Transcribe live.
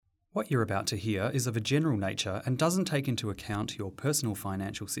What you're about to hear is of a general nature and doesn't take into account your personal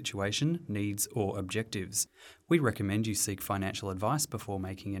financial situation, needs, or objectives. We recommend you seek financial advice before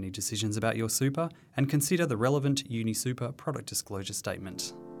making any decisions about your super and consider the relevant UniSuper product disclosure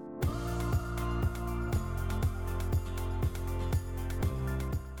statement.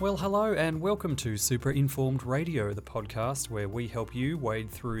 Well, hello and welcome to Super Informed Radio, the podcast where we help you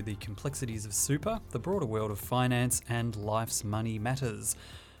wade through the complexities of super, the broader world of finance, and life's money matters.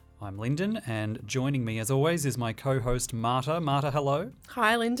 I'm Lyndon, and joining me as always is my co-host Marta. Marta, hello.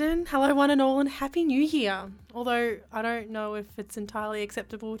 Hi Lyndon, hello one and all, and Happy New Year. Although I don't know if it's entirely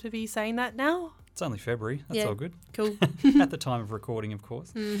acceptable to be saying that now. It's only February, that's all good. Cool. At the time of recording, of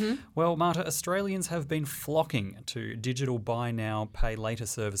course. Mm-hmm. Well, Marta, Australians have been flocking to digital buy now, pay later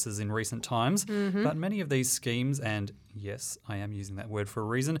services in recent times, but many of these schemes, and yes, I am using that word for a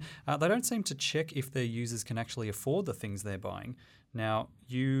reason, they don't seem to check if their users can actually afford the things they're buying. Now,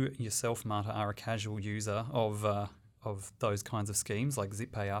 you yourself, Marta, are a casual user of those kinds of schemes like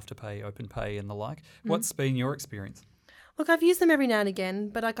ZipPay, Afterpay, OpenPay and the like. What's been your experience? Look, I've used them every now and again,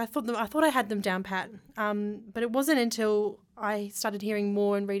 but I thought I had them down pat. But it wasn't until I started hearing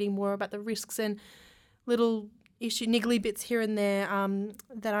more and reading more about the risks and little niggly bits here and there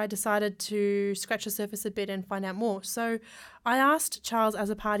that I decided to scratch the surface a bit and find out more. So I asked Charles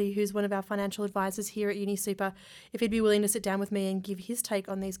Azzopardi, who's one of our financial advisors here at UniSuper, if he'd be willing to sit down with me and give his take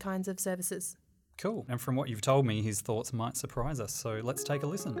on these kinds of services. Cool. And from what you've told me, his thoughts might surprise us. So let's take a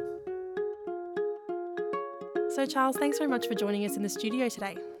listen. So Charles, thanks very much for joining us in the studio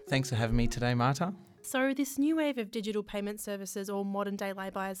today. Thanks for having me today, Marta. So this new wave of digital payment services or modern day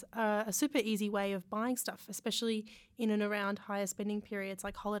lay-bys are a super easy way of buying stuff, especially in and around higher spending periods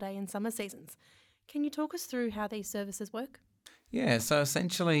like holiday and summer seasons. Can you talk us through how these services work? Yeah, so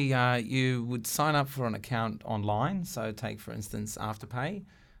essentially you would sign up for an account online. So take, for instance, Afterpay,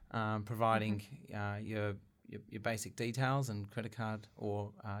 providing your basic details and credit card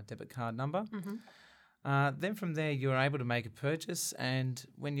or debit card number. Then from there, you're able to make a purchase, and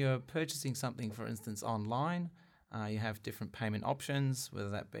when you're purchasing something, for instance, online, you have different payment options, whether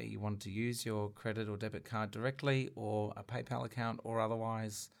that be you want to use your credit or debit card directly or a PayPal account or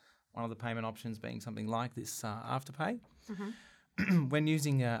otherwise, one of the payment options being something like this Afterpay. When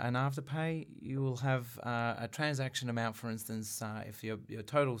using an Afterpay, you will have a transaction amount, for instance, if your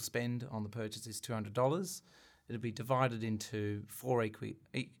total spend on the purchase is $200, it'll be divided into four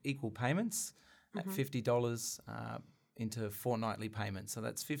equal payments at $50 into fortnightly payments. So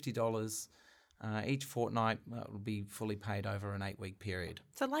that's $50 each fortnight will be fully paid over an 8-week period.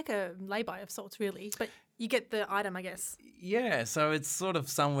 So like a lay-by of sorts, really, but you get the item, I guess. Yeah, so it's sort of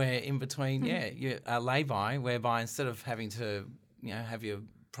somewhere in between, a lay-by, whereby instead of having to have your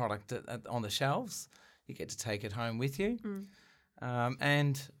product on the shelves, you get to take it home with you.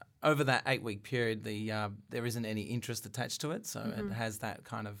 And over that 8-week period, there isn't any interest attached to it, so it has that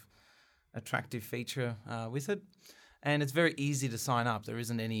kind of attractive feature with it, and it's very easy to sign up. There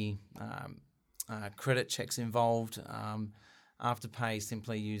isn't any credit checks involved. Afterpay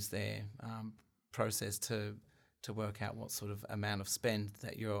simply use their process to work out what sort of amount of spend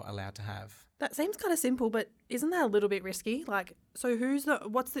that you're allowed to have. That seems kind of simple, but isn't that a little bit risky? Like, so who's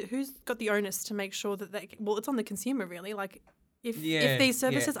got the onus to make sure that it's on the consumer really. Like, if these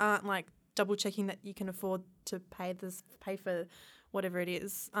services aren't like double checking that you can afford to pay for whatever it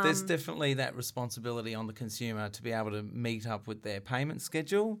is. There's definitely that responsibility on the consumer to be able to meet up with their payment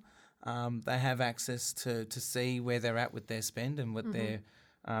schedule. They have access to see where they're at with their spend and what their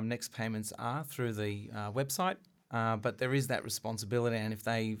next payments are through the website. But there is that responsibility, and if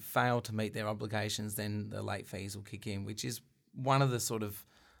they fail to meet their obligations, then the late fees will kick in, which is one of the sort of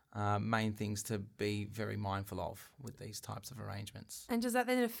main things to be very mindful of with these types of arrangements. And does that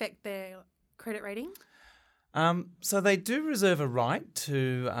then affect their credit rating? So they do reserve a right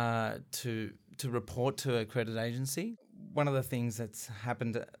to report to a credit agency. One of the things that's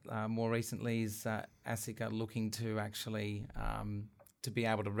happened more recently is ASIC are looking to actually to be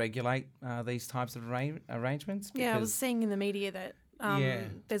able to regulate these types of arrangements. Yeah, I was seeing in the media that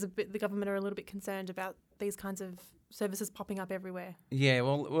the government are a little bit concerned about these kinds of services popping up everywhere. Yeah,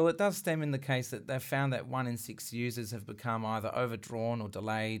 well, it does stem in the case that they've found that 1 in 6 users have become either overdrawn or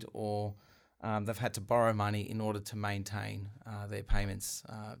delayed, or they've had to borrow money in order to maintain their payments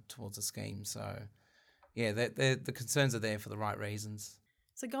towards a scheme. So, yeah, the concerns are there for the right reasons.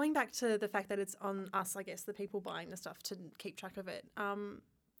 So going back to the fact that it's on us, I guess, the people buying the stuff to keep track of it,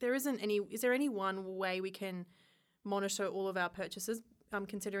 is there any one way we can monitor all of our purchases,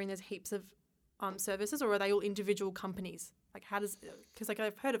 considering there's heaps of services, or are they all individual companies? Like, how does, because like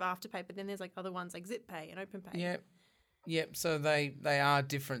I've heard of Afterpay, but then there's like other ones like ZipPay and OpenPay. Yeah. Yep, so they are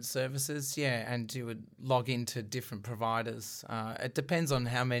different services, yeah, and you would log into different providers. It depends on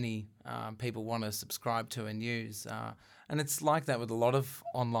how many people want to subscribe to and use. And it's like that with a lot of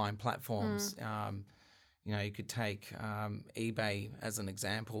online platforms. You could take eBay as an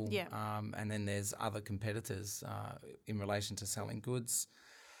example, Yeah. And then there's other competitors in relation to selling goods.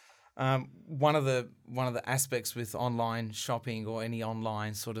 One of the aspects with online shopping or any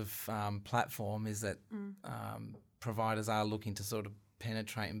online sort of platform is that providers are looking to sort of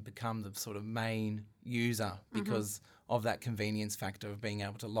penetrate and become the sort of main user because of that convenience factor of being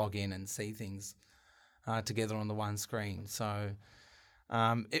able to log in and see things together on the one screen. So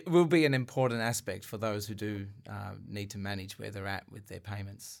it will be an important aspect for those who do need to manage where they're at with their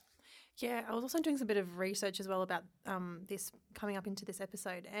payments. Yeah, I was also doing some bit of research as well about this coming up into this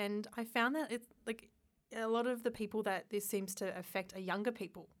episode, and I found that it's like a lot of the people that this seems to affect are younger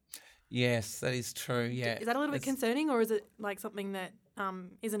people. Yes, that is true. Yeah, Is that a little bit concerning, or is it like something that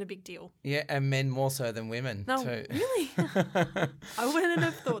isn't a big deal? Yeah, and men more so than women No, too. really? I wouldn't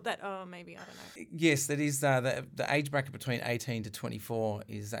have thought that. Oh, maybe, I don't know. Yes, that is the age bracket between 18 to 24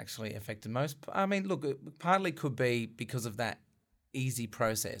 is actually affected most. I mean, look, it partly could be because of that easy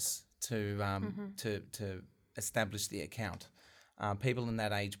process to establish the account. People in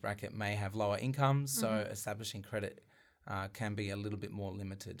that age bracket may have lower incomes, so establishing credit can be a little bit more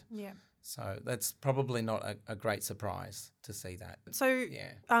limited. Yeah. So that's probably not a great surprise to see that. So,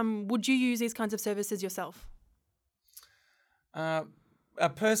 yeah. Would you use these kinds of services yourself?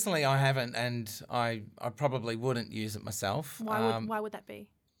 Personally, I haven't, and I probably wouldn't use it myself. Why would that be?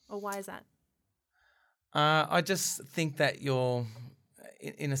 Or why is that? I just think that you're,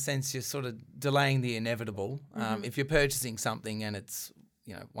 in a sense, you're sort of delaying the inevitable. If you're purchasing something and it's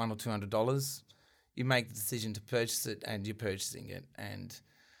 $100 or $200, you make the decision to purchase it and you're purchasing it. And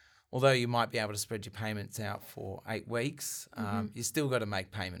although you might be able to spread your payments out for 8 weeks, you still got to make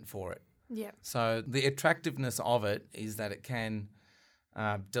payment for it. Yeah. So the attractiveness of it is that it can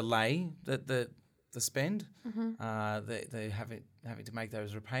delay the spend. They having to make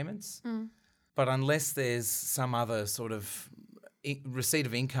those repayments. But unless there's some other sort of receipt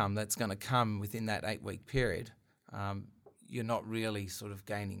of income that's going to come within that 8-week period, you're not really sort of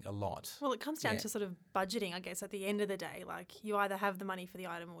gaining a lot. Well, it comes down to sort of budgeting, I guess, at the end of the day. Like, you either have the money for the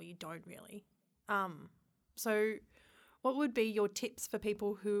item or you don't really. So what would be your tips for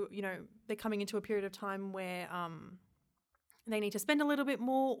people who, they're coming into a period of time where they need to spend a little bit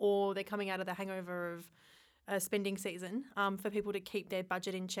more, or they're coming out of the hangover of a spending season, for people to keep their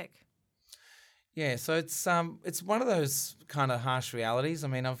budget in check? Yeah, so it's one of those kind of harsh realities. I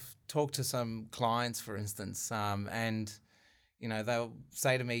mean, I've talked to some clients, for instance, and they'll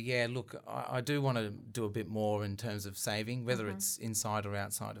say to me, "Yeah, look, I do want to do a bit more in terms of saving, whether it's inside or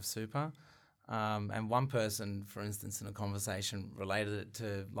outside of super." And one person, for instance, in a conversation related it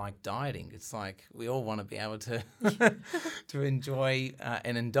to like dieting. It's like we all want to be able to to enjoy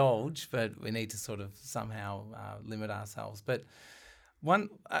and indulge, but we need to sort of somehow limit ourselves. But one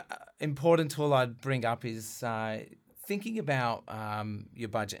important tool I'd bring up is thinking about your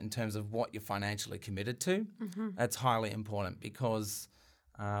budget in terms of what you're financially committed to. That's highly important because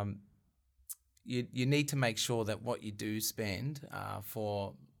you need to make sure that what you do spend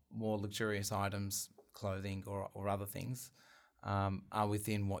for more luxurious items, clothing or other things, are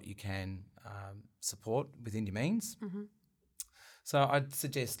within what you can support within your means. So I'd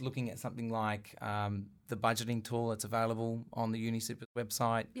suggest looking at something like the budgeting tool that's available on the UniSuper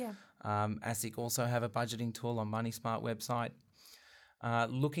website. Yeah. ASIC also have a budgeting tool on MoneySmart website.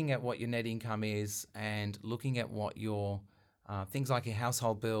 Looking at what your net income is and looking at what your things like your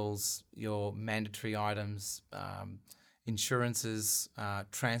household bills, your mandatory items, insurances,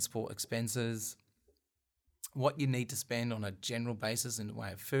 transport expenses, what you need to spend on a general basis in the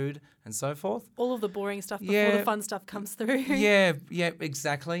way of food and so forth. All of the boring stuff before the fun stuff comes through. Yeah,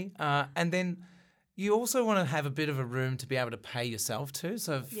 exactly. And then you also want to have a bit of a room to be able to pay yourself too.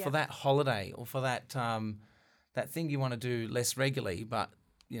 So for that holiday or for that that thing you want to do less regularly but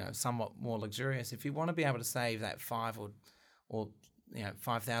somewhat more luxurious, if you want to be able to save that $5,000 or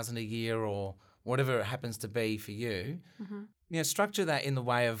 $5,000 a year or whatever it happens to be for you, structure that in the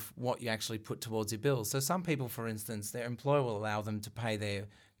way of what you actually put towards your bills. So some people, for instance, their employer will allow them to pay their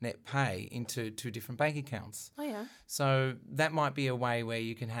net pay into 2 different bank accounts. Oh, yeah. So that might be a way where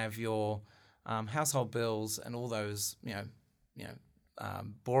you can have your household bills and all those,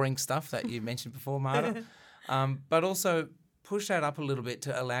 boring stuff that you mentioned before, Marta, but also push that up a little bit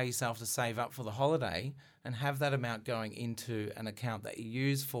to allow yourself to save up for the holiday and have that amount going into an account that you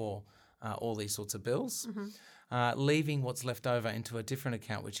use for all these sorts of bills, leaving what's left over into a different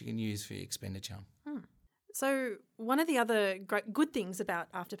account which you can use for your expenditure. So one of the other good things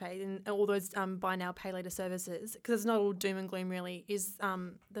about Afterpay and all those buy now, pay later services, because it's not all doom and gloom really, is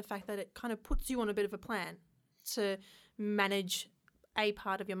the fact that it kind of puts you on a bit of a plan to manage a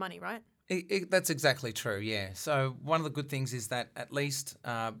part of your money, right? That's exactly true, yeah. So one of the good things is that at least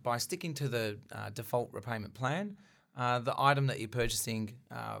by sticking to the default repayment plan, the item that you're purchasing,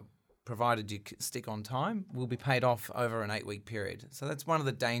 provided you stick on time, will be paid off over an 8-week period. So that's one of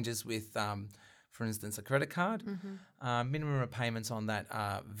the dangers with, for instance, a credit card. Minimum repayments on that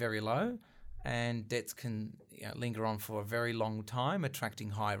are very low, and debts can linger on for a very long time, attracting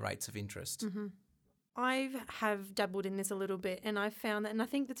high rates of interest. I have dabbled in this a little bit, and I've found that, and I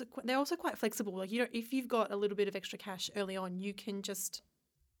think they're also quite flexible. Like, if you've got a little bit of extra cash early on, you can just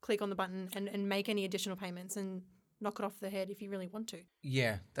click on the button and make any additional payments and knock it off the head if you really want to.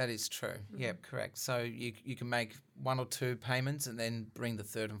 Yeah, that is true. Yeah, correct. So you can make 1 or 2 payments and then bring the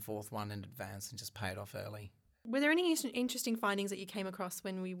third and fourth one in advance and just pay it off early. Were there any interesting findings that you came across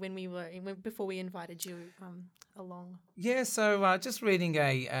before we invited you along? Yeah, so just reading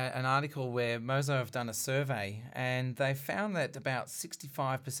an article where Mozo have done a survey, and they found that about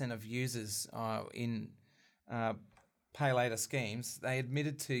 65% of users in pay later schemes, they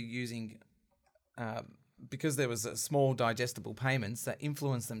admitted to using because there was small digestible payments that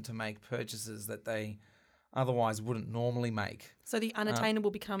influenced them to make purchases that they otherwise wouldn't normally make. So the unattainable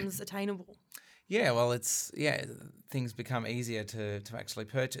becomes attainable. Yeah, well, things become easier to actually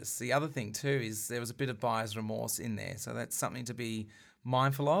purchase. The other thing too is there was a bit of buyer's remorse in there, so that's something to be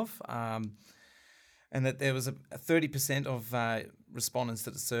mindful of. And that there was a 30% of respondents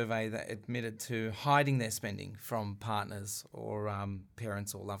to the survey that admitted to hiding their spending from partners or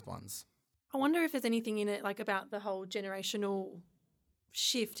parents or loved ones. I wonder if there's anything in it, like about the whole generational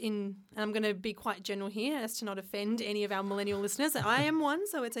shift in, and I'm going to be quite general here as to not offend any of our millennial listeners. I am one,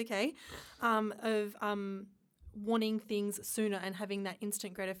 so it's okay, of wanting things sooner and having that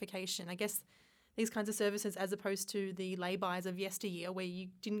instant gratification. I guess these kinds of services, as opposed to the lay-bys of yesteryear where you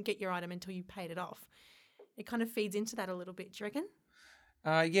didn't get your item until you paid it off, it kind of feeds into that a little bit. Do you reckon?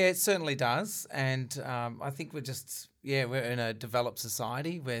 Yeah, it certainly does. And I think we're in a developed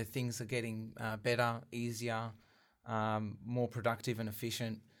society where things are getting better, easier, more productive and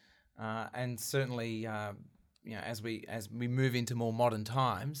efficient. And certainly, as we move into more modern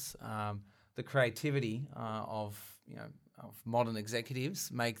times, the creativity of modern executives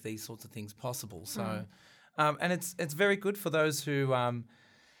make these sorts of things possible. So, and it's very good for those who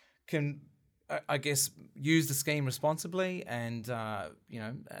can, I guess, use the scheme responsibly and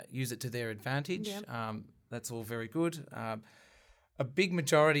use it to their advantage. Yep. That's all very good. A big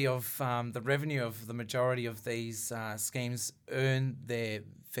majority of the revenue of the majority of these schemes earn their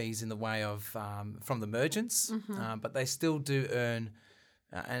fees in the way of from the merchants, but they still do earn,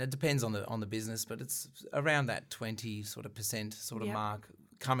 and it depends on the business, but it's around that 20% sort of mark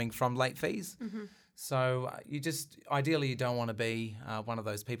coming from late fees. So ideally you don't want to be one of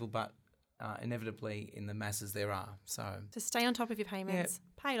those people, but inevitably in the masses there are. So stay on top of your payments,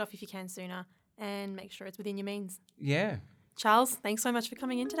 pay it off if you can sooner, and make sure it's within your means. Yeah. Charles, thanks so much for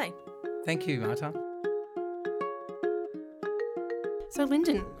coming in today. Thank you, Marta. So,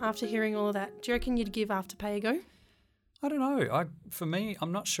 Lyndon, after hearing all of that, do you reckon you'd give Afterpay a go? I don't know. For me,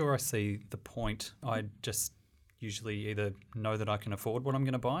 I'm not sure I see the point. I just usually either know that I can afford what I'm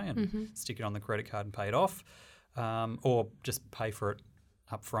going to buy and stick it on the credit card and pay it off, or just pay for it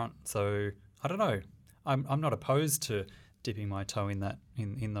up front. So, I don't know. I'm not opposed to dipping my toe in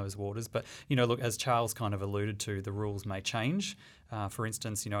those waters. But, look, as Charles kind of alluded to, the rules may change. For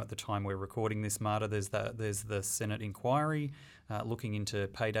instance, at the time we're recording this, Marta, there's the Senate inquiry looking into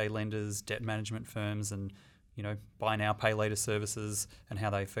payday lenders, debt management firms, and, buy now, pay later services and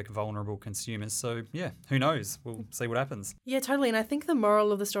how they affect vulnerable consumers. So, yeah, who knows? We'll see what happens. Yeah, totally. And I think the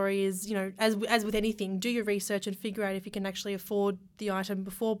moral of the story is, as with anything, do your research and figure out if you can actually afford the item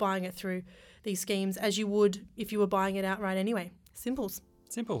before buying it through these schemes, as you would if you were buying it outright anyway. Simples.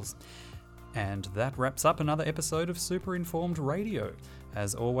 And that wraps up another episode of Super Informed Radio.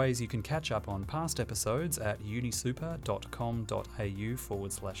 As always, you can catch up on past episodes at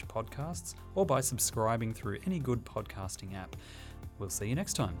unisuper.com.au/podcasts or by subscribing through any good podcasting app. We'll see you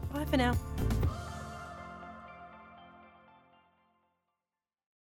next time. Bye for now.